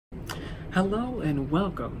Hello and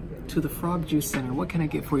welcome to the Frog Juice Center. What can I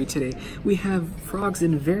get for you today? We have frogs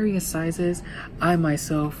in various sizes. I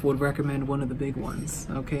myself would recommend one of the big ones.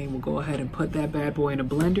 Okay, we'll go ahead and put that bad boy in a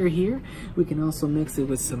blender here. We can also mix it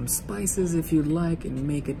with some spices if you'd like and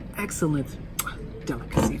make an excellent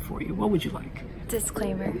delicacy for you. What would you like?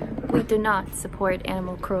 Disclaimer, we do not support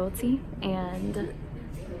animal cruelty, and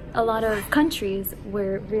a lot of countries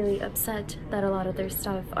were really upset that a lot of their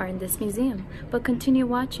stuff are in this museum. But continue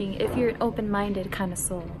watching if you're an open-minded kind of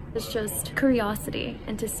soul. It's just curiosity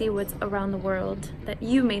and to see what's around the world that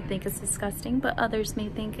you may think is disgusting, but others may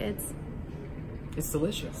think it's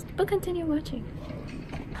delicious. But continue watching.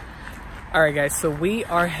 All right, guys, so we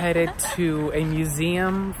are headed to a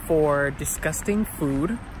museum for disgusting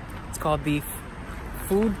food. It's called the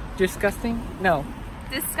Disgusting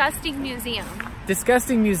Museum.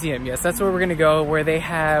 Disgusting Museum, yes, that's where we're gonna go, where they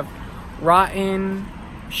have rotten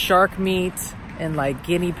shark meat and like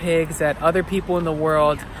guinea pigs that other people in the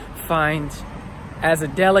world find as a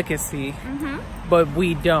delicacy, but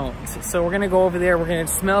we don't. So we're gonna go over there, we're gonna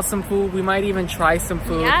smell some food, we might even try some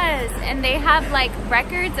food. Yes, and they have like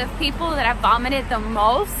records of people that have vomited the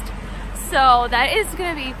most. So that is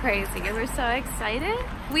gonna be crazy. We're so excited.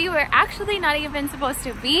 We were actually not even supposed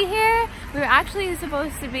to be here. We were actually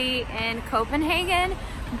supposed to be in Copenhagen,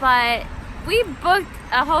 but we booked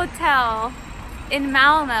a hotel in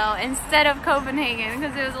Malmö instead of Copenhagen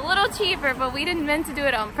because it was a little cheaper, but we didn't mean to do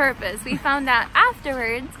it on purpose. We found out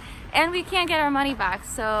afterwards and we can't get our money back.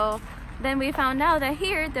 So then we found out that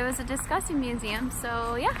here there was a disgusting museum.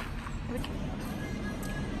 So yeah.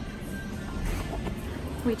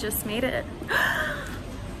 We just made it.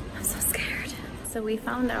 I'm so scared. So we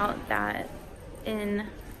found out that in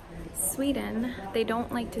Sweden, they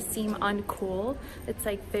don't like to seem uncool. It's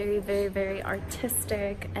like very, very, very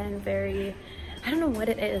artistic and very, I don't know what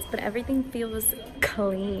it is, but everything feels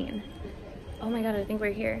clean. Oh my God, I think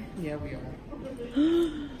we're here. Yeah, we are.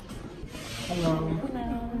 Hello.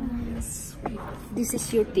 Hello. This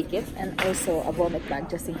is your ticket and also a vomit bag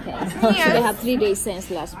just in case. Yes. So they have 3 days since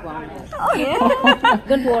last vomit. Oh yeah.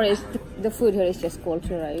 Don't worry, the food here is just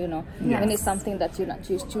cultural, you know. Yes. When it's something that you're not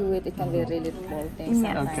used to it can be really cool things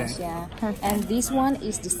sometimes. Okay. Yeah. Perfect. And this one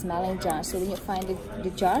is the smelling jar. So when you find the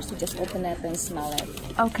jars, you just open it and smell it.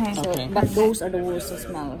 Okay. So, Okay. but those are the worst to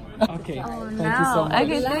smell. Okay, Oh, thank you so much.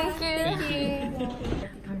 Okay, thank you.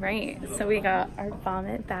 All right, so we got our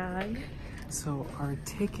vomit bag. So our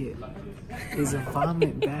ticket is a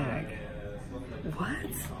vomit bag.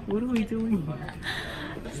 What? What are we doing here?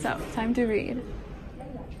 So, time to read.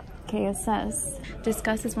 KSS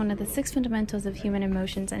disgust one of the 6 fundamentals of human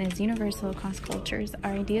emotions and is universal across cultures.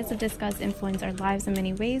 Our ideas of disgust influence our lives in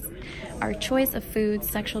many ways. Our choice of food,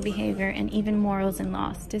 sexual behavior, and even morals and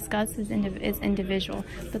laws. Disgust is individual.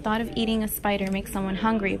 The thought of eating a spider makes someone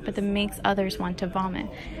hungry, but that makes others want to vomit.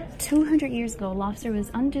 200 years ago, lobster was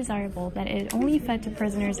undesirable, that it only fed to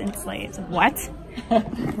prisoners and slaves. What?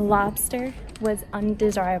 Lobster was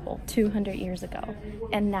undesirable 200 years ago,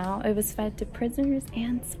 and now it was fed to prisoners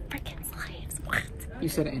and freaking slaves. What? You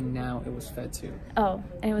said and now it was fed to. Oh,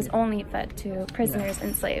 and it was only fed to prisoners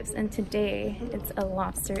and slaves, and today it's a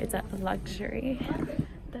lobster. It's a luxury.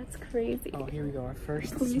 That's crazy. Oh, here we go. Our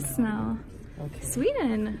first Please smell. Okay.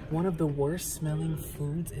 Sweden. One of the worst smelling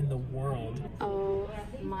foods in the world. Oh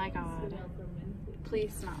my God.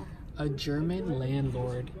 Please smell. A German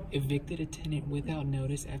landlord evicted a tenant without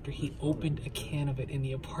notice after he opened a can of it in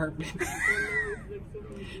the apartment.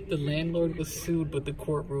 The landlord was sued, but the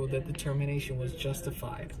court ruled that the termination was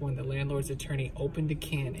justified when the landlord's attorney opened a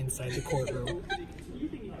can inside the courtroom.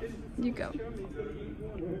 You go.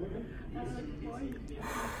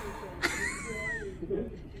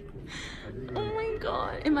 Oh my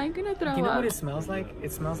God. Am I gonna throw up? You know what it smells like?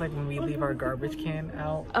 It smells like when we leave our garbage can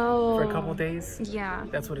out Oh. for a couple days. Yeah.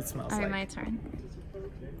 That's what it smells All right, like. my turn.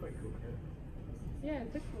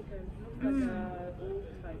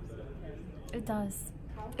 It does.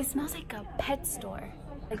 It smells like a pet store.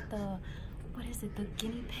 Like the, what is it? The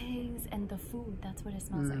guinea pigs and the food. That's what it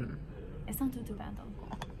smells like. It's not too bad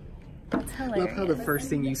though. That's I love hilarious. how the first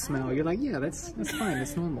thing you smell, you're like, yeah, that's fine,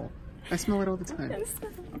 it's normal. I smell it all the time.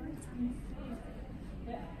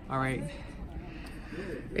 All right,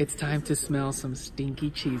 it's time to smell some stinky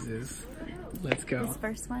cheeses. Let's go. This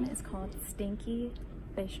first one is called Stinky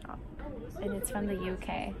Bishop, and it's from the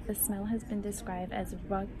UK. The smell has been described as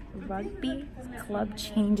rugby club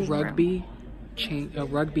changing room.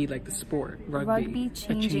 Rugby like the sport. Rugby a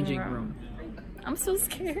changing room. I'm so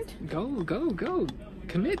scared. Go, go, go.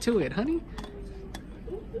 Commit to it, honey.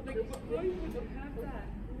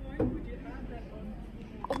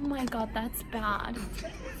 Oh my God, that's bad.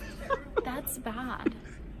 That's bad.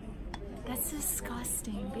 That's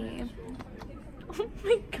disgusting, babe. Oh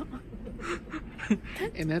my god.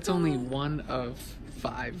 And that's only one of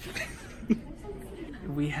 5.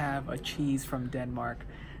 We have a cheese from Denmark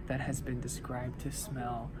that has been described to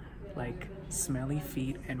smell like smelly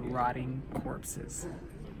feet and rotting corpses.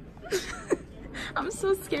 I'm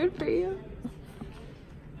so scared for you.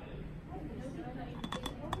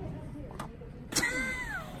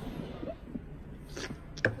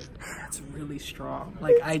 That's really strong.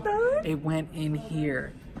 Like it went in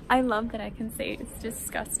here. I love that I can say it's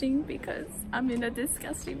disgusting because I'm in a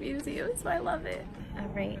disgusting museum, so I love it. All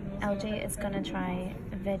right, LJ is gonna try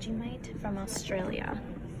Vegemite from Australia.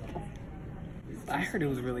 I heard it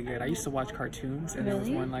was really good. I used to watch cartoons, and there was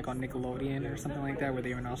one like on Nickelodeon or something like that where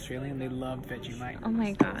they were in Australia and they loved Vegemite. Oh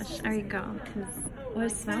my gosh, there you go. What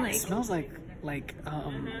does it smell like? It smells like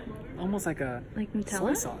almost like a Nutella?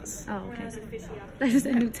 soy sauce. Oh, okay. That is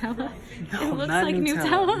a Nutella. No, it looks not like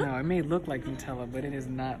Nutella. No, it may look like Nutella, but it is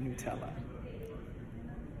not Nutella.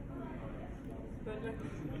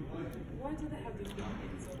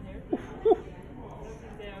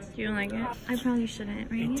 Do you like it? I probably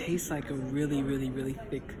shouldn't, right? It tastes like a really, really, really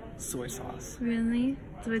thick soy sauce. Really?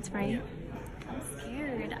 So it's right? Yeah. I'm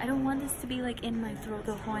scared. I don't want this to be like in my throat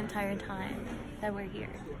the whole entire time that we're here.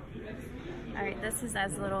 Alright, this is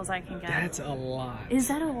as little as I can get. That's a lot. Is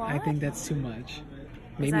that a lot? I think that's too much.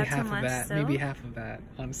 Maybe half of that. Still? Maybe half of that,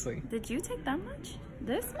 honestly. Did you take that much?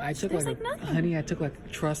 This much? I took There's like nothing. Honey, I took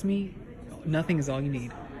like, trust me, nothing is all you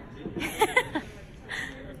need.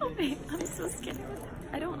 Oh babe, I'm so scared.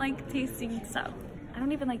 I don't like tasting stuff. I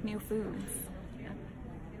don't even like new foods.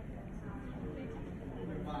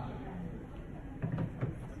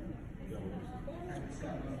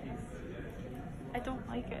 I don't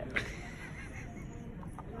like it.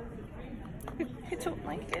 I don't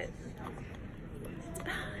like it. It's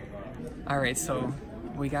bad. Alright, so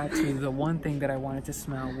we got to the one thing that I wanted to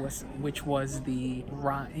smell, which was the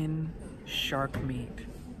rotten shark meat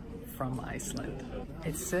from Iceland.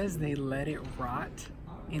 It says they let it rot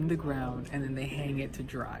in the ground and then they hang it to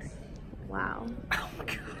dry. Wow. Oh my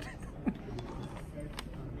god.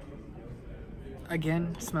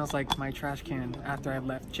 Again, smells like my trash can after I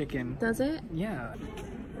left chicken. Does it? Yeah.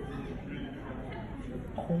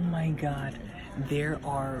 Oh my god. There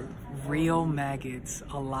are real maggots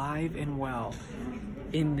alive and well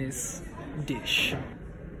in this dish.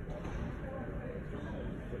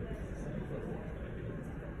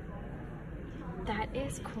 That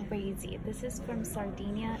is crazy. This is from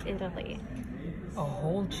Sardinia, Italy. A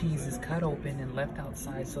whole cheese is cut open and left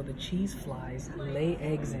outside so the cheese flies lay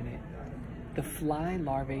eggs in it. The fly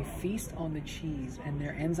larvae feast on the cheese and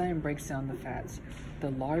their enzyme breaks down the fats. The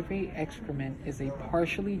larvae excrement is a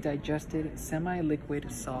partially digested,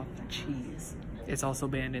 semi-liquid, soft cheese. It's also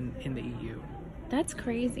banned in the EU. That's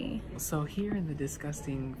crazy. So here in the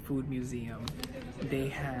Disgusting Food Museum, they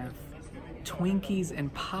have Twinkies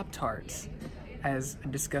and Pop-Tarts as a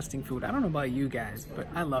disgusting food. I don't know about you guys, but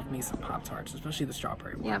I love me some Pop-Tarts, especially the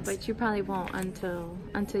strawberry ones. Yeah, but you probably won't until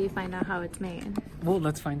you find out how it's made. Well,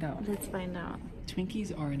 let's find out. Let's find out.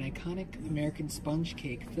 Twinkies are an iconic American sponge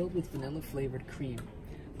cake filled with vanilla-flavored cream.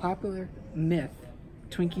 Popular myth,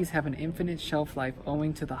 Twinkies have an infinite shelf life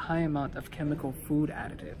owing to the high amount of chemical food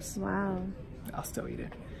additives. Wow. I'll still eat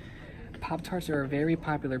it. Pop-Tarts are a very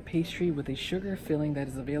popular pastry with a sugar filling that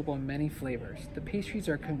is available in many flavors. The pastries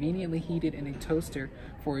are conveniently heated in a toaster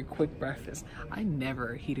for a quick breakfast. I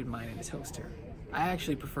never heated mine in a toaster. I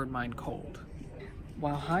actually preferred mine cold.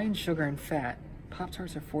 While high in sugar and fat,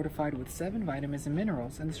 Pop-Tarts are fortified with 7 vitamins and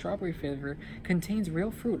minerals, and the strawberry flavor contains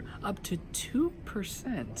real fruit, up to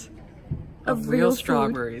 2% of real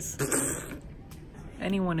strawberries.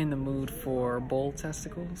 Anyone in the mood for bull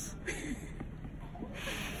testicles?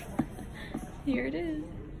 Here it is.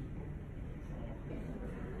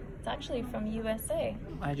 It's actually from USA.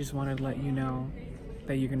 I just wanted to let you know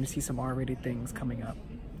that you're going to see some R-rated things coming up.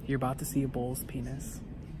 You're about to see a bull's penis,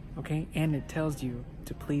 okay? And it tells you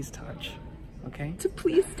to please touch, okay? To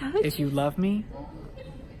please touch? If you love me,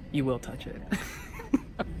 you will touch it.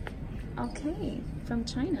 Okay, from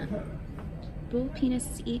China. Bull penis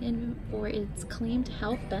is eaten for its claimed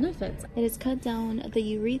health benefits. It is cut down the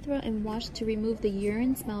urethra and washed to remove the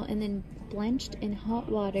urine smell and then blanched in hot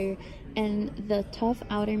water, and the tough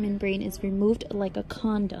outer membrane is removed like a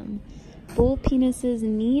condom. Bull penises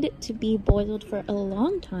need to be boiled for a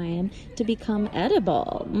long time to become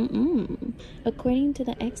edible. According to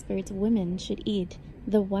the experts, women should eat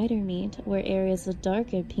the whiter meat, where areas of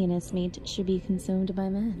darker penis meat should be consumed by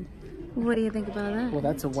men. What do you think about that? Well,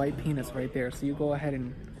 that's a white penis right there, so you go ahead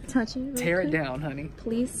and touch it. Tear it down, honey.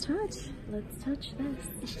 Please touch. Let's touch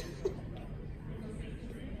this.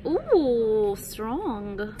 Ooh,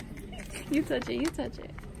 strong. You touch it, you touch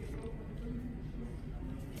it.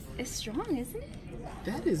 It's strong, isn't it?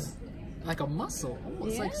 That is like a muscle.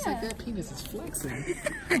 Almost Yeah. like that penis is flexing.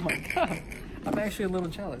 Oh my god. I'm actually a little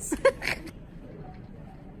jealous.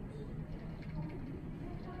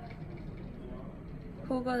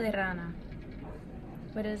 Jugo de rana.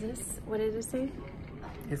 What is this? What did it say?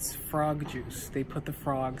 It's frog juice. They put the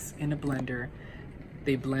frogs in a blender,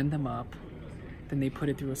 they blend them up, then they put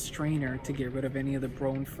it through a strainer to get rid of any of the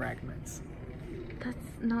bone fragments. That's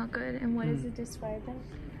not good. And what is it described as?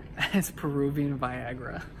 It's Peruvian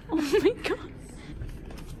Viagra. Oh my god.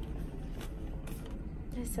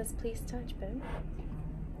 It says please touch, babe.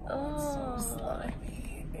 Oh. So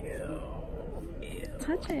slimy. Ew. Ew.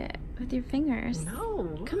 Touch it with your fingers.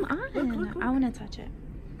 No. Come on. Look. I want to touch it.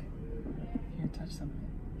 Here, touch something.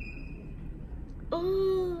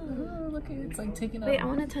 Oh. Oh, look at it. It's like taking Wait, out. I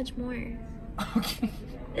want to touch more. Okay.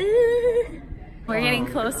 We're getting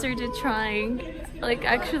closer to trying, like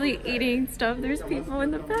actually eating stuff. There's people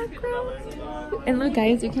in the background. And look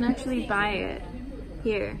guys, you can actually buy it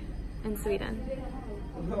here in Sweden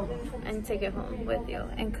and take it home with you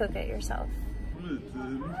and cook it yourself.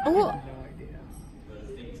 Oh!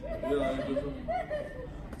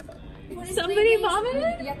 Somebody vomited?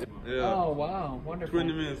 Yeah. Oh wow, wonderful.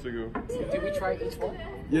 20 minutes ago. Did we try each one?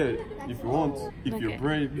 Yeah, if you want. If Okay. you're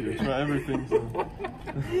brave, you try everything. So.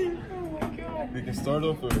 We can start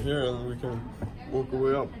off over here and we can walk our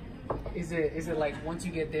way up. Is it like once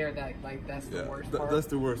you get there that like that's the worst part? That's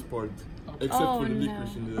the worst part. Except Oh, for the no.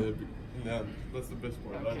 licorice in the end. That's the best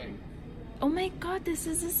part, I Okay. think. Oh my god, this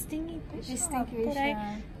is a stingy fish shop that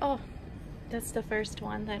I... Oh, that's the first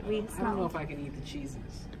one that we I don't know smelled. if I can eat the cheeses.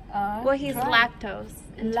 Well, he's try. lactose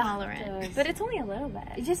intolerant, Lactose. but it's only a little bit.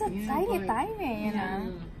 It's just a tiny, but- tiny, you Yeah.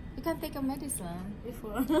 know. You can take a medicine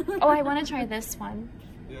before. Oh, I want to try this one.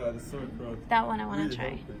 Yeah, the sauerkraut. That one I want Really to try.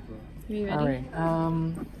 healthy, so. Are you ready? All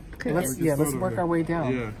right. Cricket. Let's work our way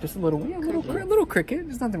down. Yeah. Just a little cricket.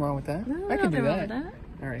 There's nothing wrong with that. No, I can do nothing wrong that. with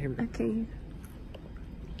All right, here we go. Okay.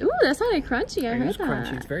 Ooh, that sounded crunchy. I It heard is that.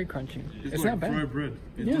 crunchy. It's very crunchy. It's It's like not bad. fried bread.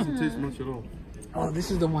 It Yeah. doesn't taste much at all. Oh,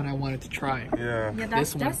 this is the one I wanted to try. Yeah. Yeah,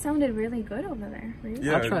 This one. that sounded really good over there. Really?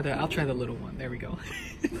 Yeah. I'll try that. I'll try the little one. There we go.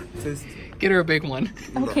 Taste. Get her a big one.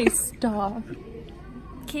 Okay, stop.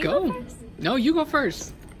 Can you go Go. first? No, you go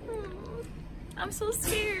first. I'm so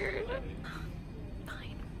scared.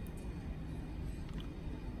 Fine.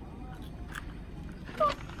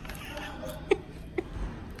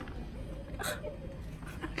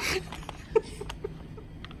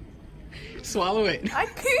 Swallow it. I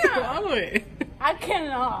can't. Swallow it. I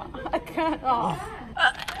cannot. I cannot.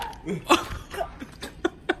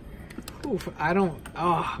 Oof, I don't.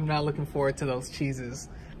 Oh, I'm not looking forward to those cheeses.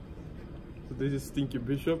 So this is Stinky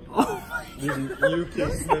Bishop. Oh my This is you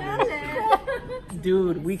can smell it.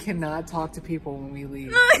 Dude, we cannot talk to people when we leave.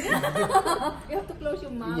 You have to close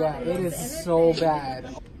your mouth. Yeah, it is so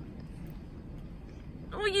bad.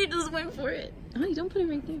 Oh, you just went for it. Oh, you don't put it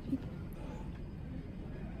right there, people.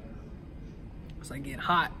 It's like getting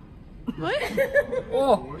hot. What?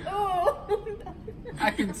 Oh, Oh. I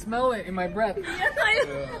can smell it in my breath.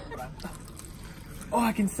 Oh,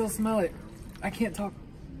 I can still smell it. I can't talk.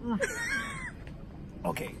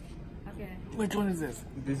 Okay, Okay. which one is this?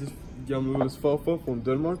 This is Jamulus Fafa from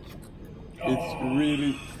Denmark. It's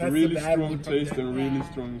really, that's the really bad strong one. taste and really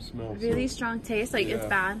strong smell. So Really strong taste. Like, it's Yeah.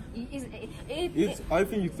 bad. it's, I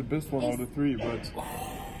think it's the best one out of the three, but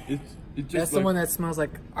it just That's the like, one that smells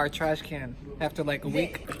like our trash can after like a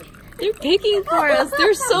week. They're picking for us.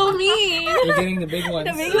 They're so mean. You're getting the big ones.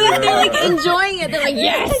 They're like enjoying it. They're like,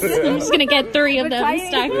 yes! I'm just gonna get 3 of them and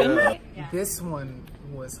stack them. This one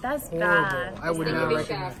was That's horrible. bad. I would not Big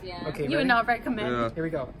recommend. Chef, yeah. Okay, You would ready? not recommend. Yeah. Here we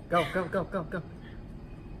go. Go, go, go, go, go.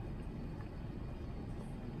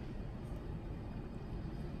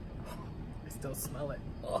 I still smell it.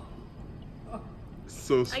 Oh.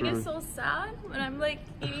 so I strong. get so sad when I'm like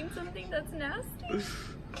eating something that's nasty.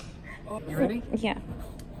 You ready? Yeah.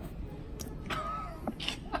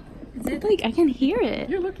 Is it like I can hear it?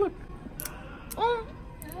 Here, look, look. Oh.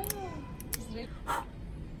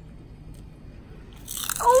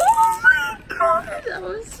 Oh my god, that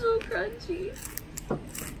was so crunchy.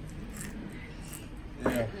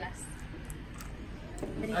 Yeah.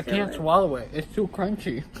 I can't swallow it. It's too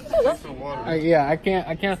crunchy. That's the water. Yeah, I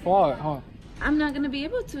can't swallow it. Hold on. I'm not gonna be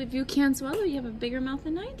able to. If you can't swallow, you have a bigger mouth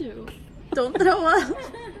than I do. Don't throw up.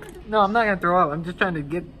 No, I'm not gonna throw up. I'm just trying to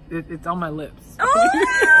get it. It's on my lips.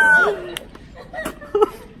 Oh!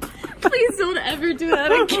 Please don't ever do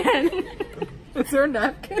that again. Is there a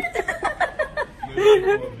napkin?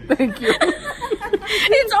 Thank you.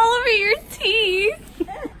 It's all over your teeth.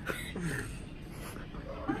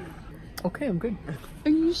 Okay, I'm good.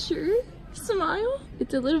 Are you sure? Smile.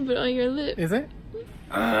 It's a little bit on your lip. Is it?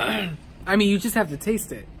 I mean, you just have to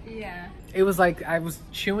taste it. Yeah. It was like I was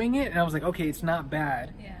chewing it and I was like, okay, it's not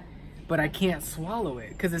bad. Yeah. But I can't swallow it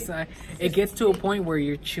because it's not. It gets to a point where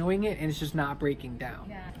you're chewing it and it's just not breaking down.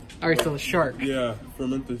 Yeah. All right, so the shark, Yeah,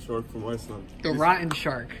 fermented shark from Iceland. the rotten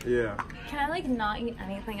shark. Yeah. Can I like not eat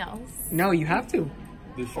anything else? No, you have to.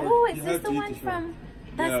 The shark. Oh, is you this have the to eat one shark. from?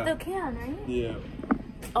 That's Yeah. the can, right? Yeah,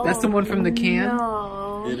 That's the one from the can.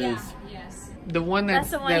 No. it is. Yes. The one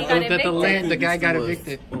That's the one you got evicted. the guy It's got worst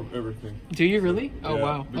evicted. Of everything. Do you really? Oh Yeah,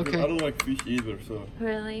 wow. because Okay. I don't like fish either, so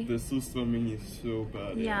Really? the swimming is so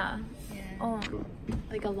bad. Yeah. Yeah. Oh,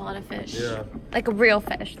 like a lot of fish. Yeah, Like a real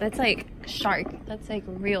fish. That's like shark. That's like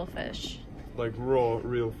real fish. like raw,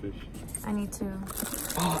 real fish. I need to.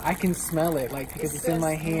 Oh, I can smell it, like because it's in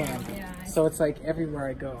my hand. Yeah. So it's like everywhere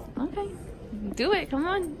I go. Okay. Do it. Come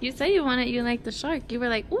on. You say you want it. You like the shark. You were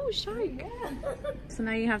like, ooh, shark. So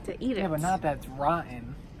now you have to eat it. Yeah, but not that's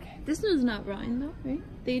rotten. This one's not rotten though, right?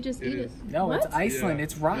 They just eat it. is. No, What? it's Iceland. Yeah.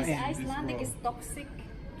 It's rotten. This Icelandic is toxic.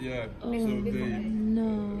 Yeah, Oh, so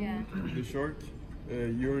no. Yeah. the shark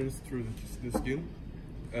urines through the skin,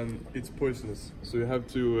 and it's poisonous. So you have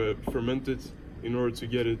to ferment it in order to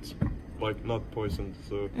get it like not poisoned.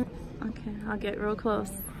 So Okay, I'll get real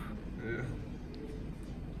close. yeah.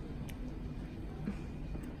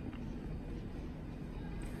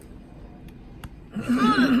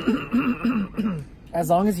 As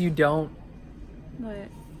long as you don't What?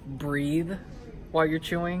 breathe while you're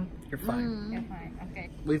chewing, you're fine. You're fine. Okay.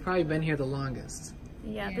 We've probably been here the longest.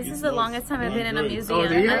 Yeah, this is the longest time I've been in a Great. museum Oh,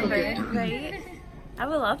 do you? ever, Okay. right? I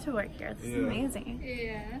would love to work here. This is Yeah. amazing.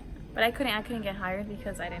 Yeah. But I couldn't get hired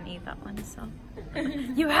because I didn't eat that one. So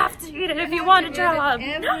you have to eat it if you want a job.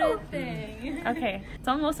 No. Everything. Okay, it's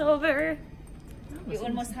almost over. You're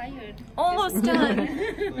almost hired. Almost done.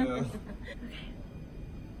 Yeah.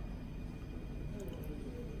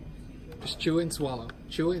 Just chew it and swallow.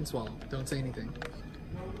 Chew it and swallow. Don't say anything.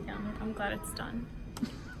 Yeah, I'm glad it's done.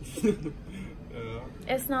 Yeah.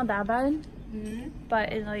 It's not that bad,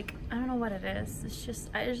 but it like I don't know what it is. It's just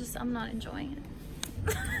I'm not enjoying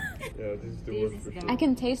it. Yeah, this is the worst for sure. I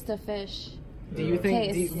can taste the fish. Do you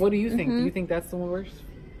think? Taste. What do you think? Do you think that's the worst?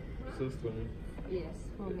 So funny. Yes,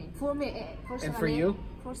 for me. For me, personally. And for you?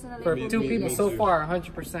 Personally, For Me two too, people me so too. far,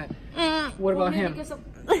 100%. What about him? Because of,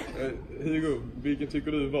 Here you go. Vilken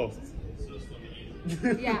tycker du är värst?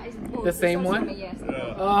 yeah, it's both. The same It's also one? me, yes.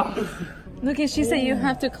 Yeah. Oh. Look, and she said you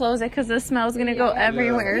have to close it because the smell's gonna go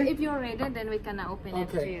everywhere. If you're ready, then we can open it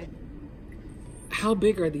for Okay. you. How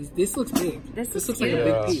big are these? This looks big. This is looks like a cute.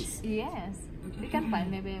 big Yeah. piece. Yes. We can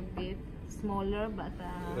find maybe a bit smaller, but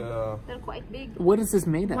Yeah. they're quite big. What is this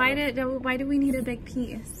made out Why of? do we need a big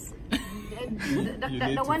piece? You need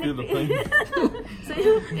The to one feel the in- pain. So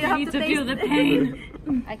you have need to to taste feel the it.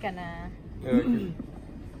 pain. I can, Yeah, okay.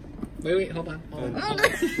 Wait, hold on.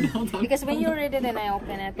 Hold on. because when you're ready, then I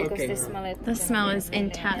open it because Okay. they smell it. The smell is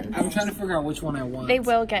intense. I'm trying to figure out which one I want. They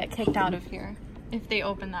will get kicked out of here if they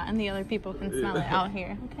open that, and the other people can smell it out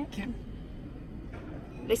here. Okay.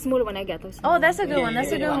 The small one I got. Oh, that's a good one.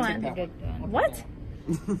 That's a good I'll one. take that one. What?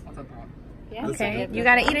 I'll take that one. Yeah. Okay, you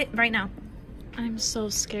gotta eat it right now. I'm so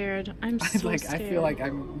scared. I'm so I scared. feel like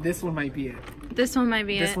this one might be it. This one might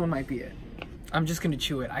be This it. one might be it. I'm just gonna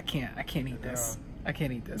chew it. I can't eat this. I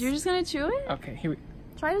can't eat this. You're just gonna chew it? Okay, here we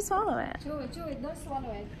Try to swallow it. Chew it. Don't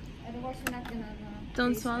swallow it. Otherwise, you're not gonna. Don't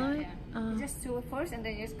taste swallow it? Yeah. Oh. Just chew it first, and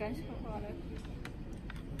then you scratch the water.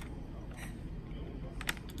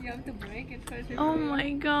 You have to break it first. Oh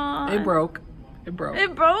my god. It broke. It broke.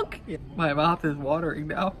 It broke? Yeah. My mouth is watering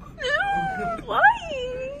now.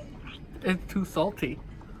 Why? It's too salty.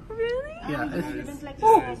 Really? Yeah. You It's, don't like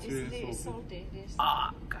Yeah, it's it's really really salty. salty. This. oh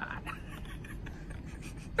god.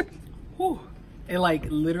 Whew. It like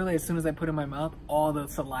literally as soon as I put it in my mouth, all the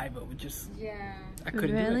saliva would just. Yeah. I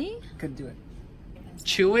couldn't do Really? it. Couldn't do it.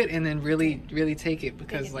 Chew it and then really take it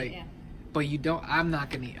because Take it, like. yeah. But you don't. I'm not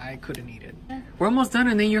gonna eat. I couldn't eat it. We're almost done,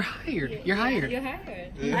 and then you're hired. You're hired. You're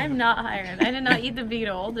hired. I'm not hired. I did not eat the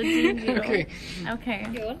beetle. The sea beetle. Okay. Okay.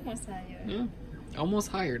 You're almost hired. Yeah. Almost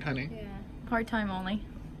hired, honey. Yeah. Part time only.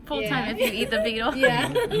 Full Yeah. time if you eat the beetle. Yeah.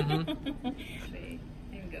 Mhm. Okay,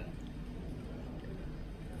 here we go.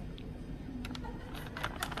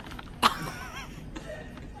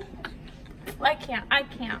 I can't. I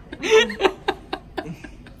can't.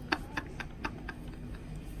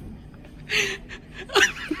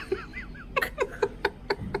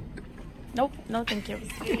 Nope. No, thank you.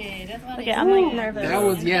 Okay, that one Okay, is I'm like nervous. That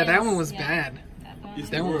was that one was bad. It's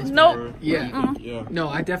That the one worst was- Nope. ever. Yeah. Yeah. No,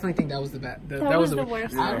 I definitely think that was the bad. That was was the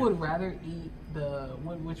worst. I would rather eat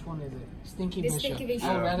which one is it? Stinky The Bishop. Stinky Bishop,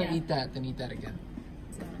 I would rather yeah. eat that than eat that again.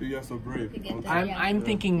 You guys are brave. I'm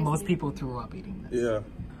thinking most people threw up eating this. Yeah.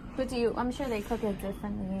 But I'm sure they cook it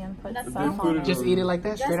differently and put That's some put on it it. Just eat it like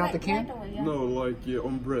that, straight out the like can? that, yeah. No, like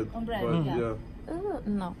on bread. On bread, But, yeah. Ooh,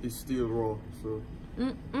 no. It's still raw, so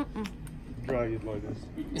drag it like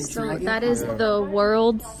this. So that is the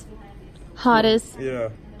world's hottest Yeah.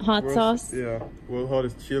 hot sauce. Yeah. Well,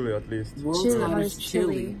 hottest chili at least. World's hottest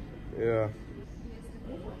chili. Yeah.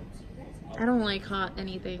 I don't like hot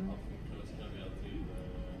anything.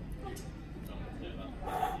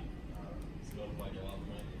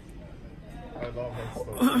 I love hot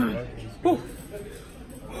sauce.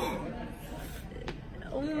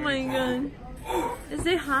 Oh my god. Is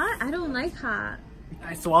it hot? I don't like hot.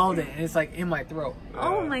 I swallowed it and it's like in my throat.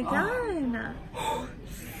 Oh my god.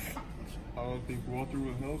 I don't think water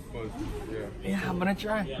will help, but yeah. Yeah, I'm gonna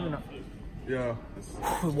try. You know, Yeah.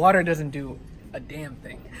 water doesn't do a damn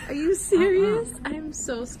thing. Are you serious? I'm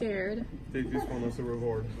so scared. Take this one as a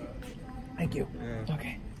reward. Thank you. Yeah.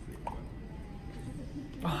 Okay.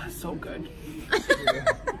 Oh, it's so good.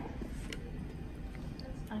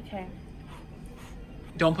 Okay.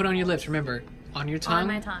 Don't put it on your lips, remember. On your tongue,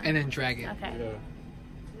 my tongue. and then drag it. Okay. Yeah.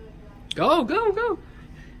 Go, go, go.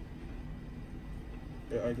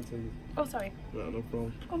 Yeah, I can take it. Oh, sorry. Yeah, no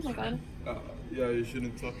problem. Oh my god. Yeah, you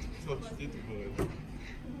shouldn't touch it, but...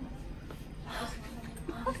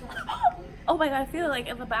 Oh my god, I feel like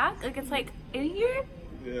in the back, like it's like in here.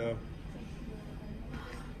 Yeah.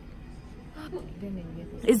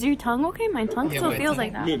 Is your tongue okay? My tongue Yeah, still my feels tongue-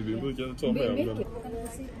 like that. Maybe, but you tell me.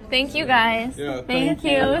 Thank you guys. Yeah, Thank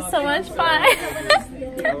you. It was so much fun.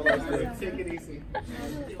 Take it easy.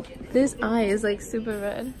 This eye is like super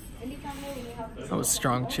red. That was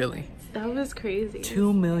strong chili. That was crazy.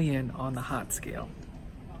 2 million on the hot scale.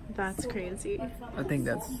 That's crazy. I think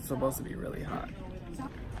that's supposed to be really hot.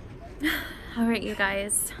 All right, you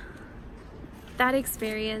guys. That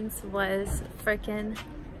experience was freaking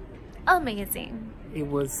amazing. It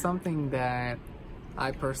was something that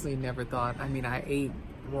I personally never thought. I mean, I ate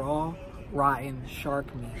raw, rotten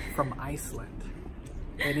shark meat from Iceland.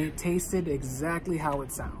 And it tasted exactly how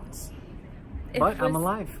it sounds. But I'm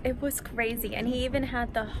alive. It was crazy. And he even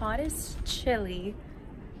had the hottest chili.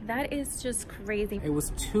 That is just crazy. It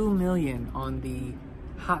was 2 million on the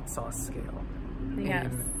hot sauce scale. Yes.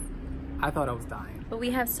 And I thought I was dying. But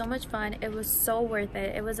we had so much fun. It was so worth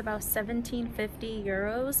it. It was about 1750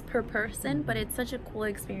 euros per person, but it's such a cool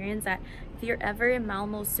experience that if you're ever in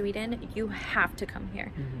Malmö, Sweden, you have to come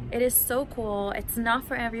here. It is so cool. It's not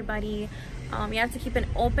for everybody. You have to keep an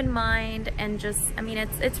open mind and just, I mean,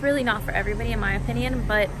 it's really not for everybody in my opinion,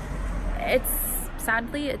 but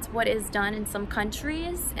sadly, it's what is done in some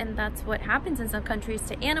countries, and that's what happens in some countries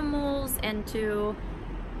to animals and to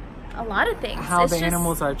a lot of things. How the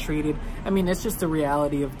animals are treated. I mean, it's just the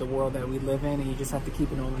reality of the world that we live in, and you just have to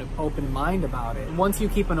keep an open mind about it. Once you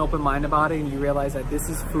keep an open mind about it and you realize that this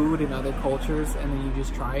is food in other cultures, and then you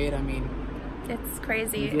just try it, I mean, it's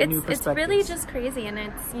crazy. It's really just crazy, and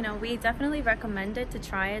it's, you know, we definitely recommend it to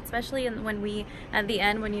try it, especially when at the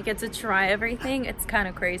end when you get to try everything. It's kind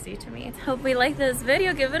of crazy to me. Hope you like this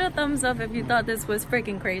video. Give it a thumbs up if you thought this was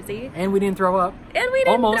freaking crazy. And we didn't throw up. And we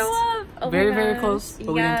didn't Almost. throw up. Oh very, my very gosh. close,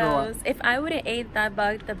 but we didn't throw up. If I would have ate that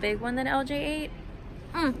bug, the big one that LJ ate,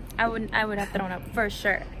 I would have thrown up for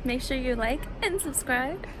sure. Make sure you like and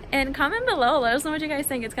subscribe and comment below. Let us know what you guys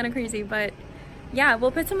think. It's kind of crazy, but yeah,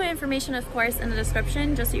 we'll put some more information, of course, in the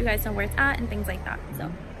description just so you guys know where it's at and things like that.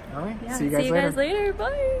 So, All right. yeah, See you guys later.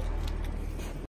 Bye.